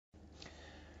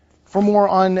For more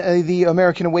on the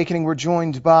American Awakening, we're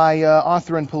joined by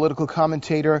author and political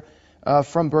commentator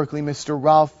from Berkeley, Mr.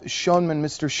 Ralph Schoenman.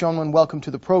 Mr. Schoenman, welcome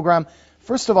to the program.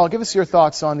 First of all, give us your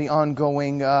thoughts on the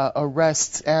ongoing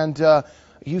arrests and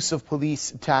use of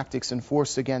police tactics and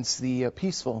force against the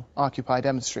peaceful Occupy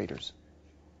demonstrators.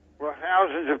 Well,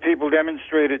 thousands of people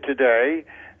demonstrated today,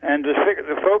 and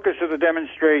the focus of the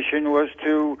demonstration was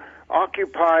to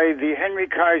occupy the Henry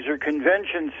Kaiser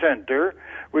Convention Center,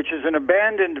 which is an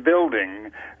abandoned building,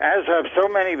 as have so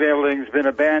many buildings been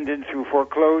abandoned through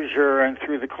foreclosure and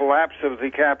through the collapse of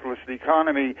the capitalist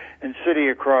economy in city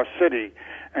across city.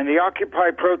 And the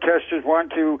Occupy protesters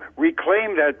want to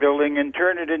reclaim that building and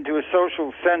turn it into a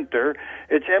social center.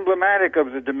 It's emblematic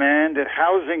of the demand that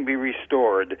housing be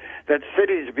restored, that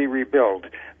cities be rebuilt,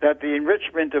 that the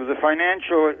enrichment of the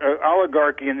financial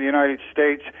oligarchy in the United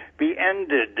States be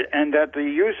ended, and that the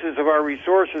uses of our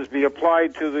resources be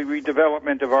applied to the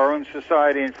redevelopment of our own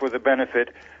society and for the benefit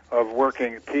of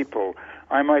working people.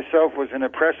 I myself was in a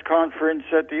press conference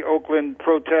at the Oakland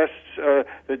protests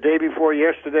the day before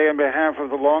yesterday on behalf of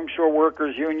the Longshore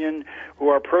Workers Union, who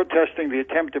are protesting the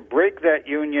attempt to break that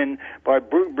union by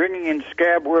bringing in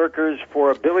scab workers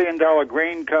for $1 billion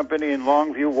grain company in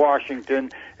Longview, Washington.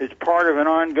 Is part of an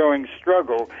ongoing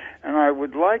struggle. And I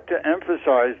would like to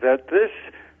emphasize that this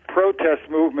protest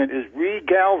movement is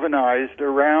re-galvanized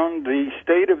around the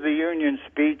State of the Union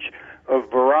speech of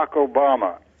Barack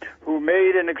Obama, who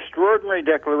made an extraordinary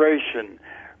declaration.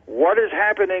 What is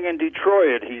happening in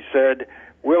Detroit, he said,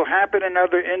 will happen in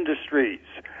other industries.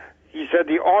 He said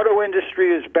the auto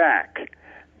industry is back.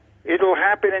 It'll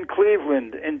happen in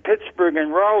Cleveland, in Pittsburgh,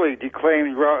 and Raleigh,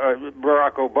 declaimed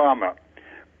Barack Obama.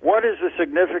 What is the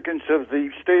significance of the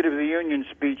State of the Union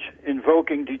speech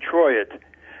invoking Detroit?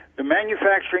 The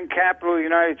manufacturing capital of the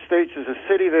United States is a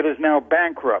city that is now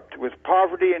bankrupt, with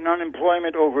poverty and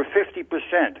unemployment over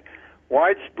 50%.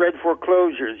 Widespread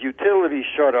foreclosures, utility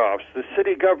shutoffs. The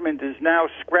city government is now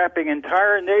scrapping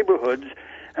entire neighborhoods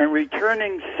and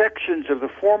returning sections of the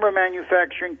former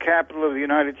manufacturing capital of the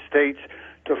United States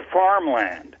to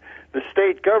farmland. The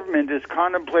state government is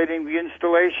contemplating the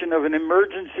installation of an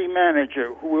emergency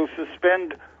manager who will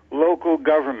suspend local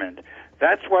government.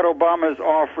 That's what Obama is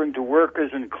offering to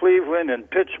workers in Cleveland and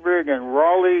Pittsburgh and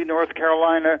Raleigh, North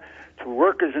Carolina, to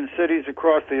workers in cities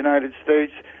across the United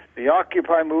States. The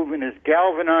Occupy movement is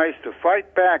galvanized to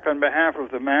fight back on behalf of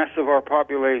the mass of our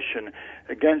population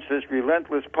against this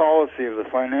relentless policy of the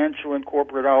financial and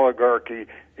corporate oligarchy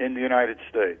in the United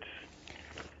States.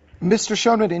 Mr.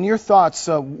 Schoenman, in your thoughts,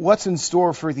 what's in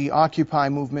store for the Occupy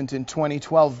movement in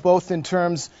 2012, both in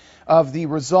terms of the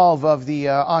resolve of the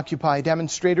Occupy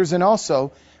demonstrators and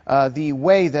also the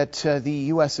way that the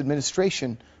U.S.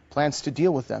 administration plans to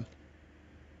deal with them?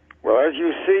 Well, as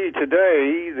you see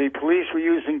today, the police were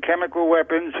using chemical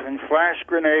weapons and flash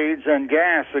grenades and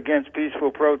gas against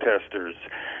peaceful protesters.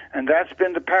 And that's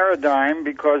been the paradigm,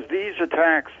 because these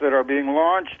attacks that are being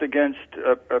launched against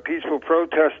peaceful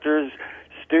protesters,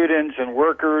 students and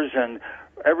workers and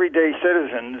everyday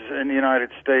citizens in the United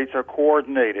States are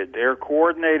coordinated. They're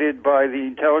coordinated by the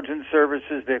intelligence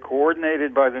services. They're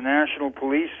coordinated by the National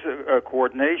Police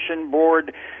Coordination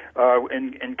Board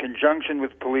in conjunction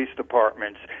with police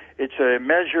departments. It's a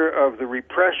measure of the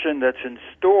repression that's in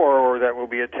store, or that will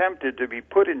be attempted to be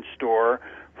put in store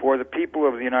for the people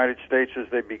of the United States as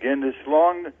they begin this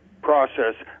long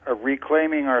process of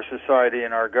reclaiming our society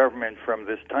and our government from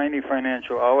this tiny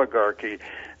financial oligarchy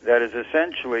that is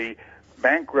essentially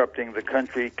bankrupting the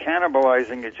country,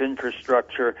 cannibalizing its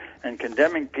infrastructure, and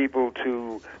condemning people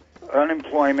to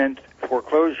unemployment,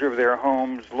 foreclosure of their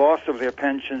homes, loss of their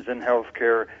pensions and health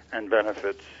care and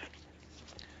benefits.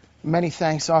 Many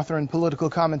thanks, author and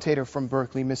political commentator from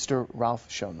Berkeley, Mr. Ralph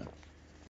Schoenman.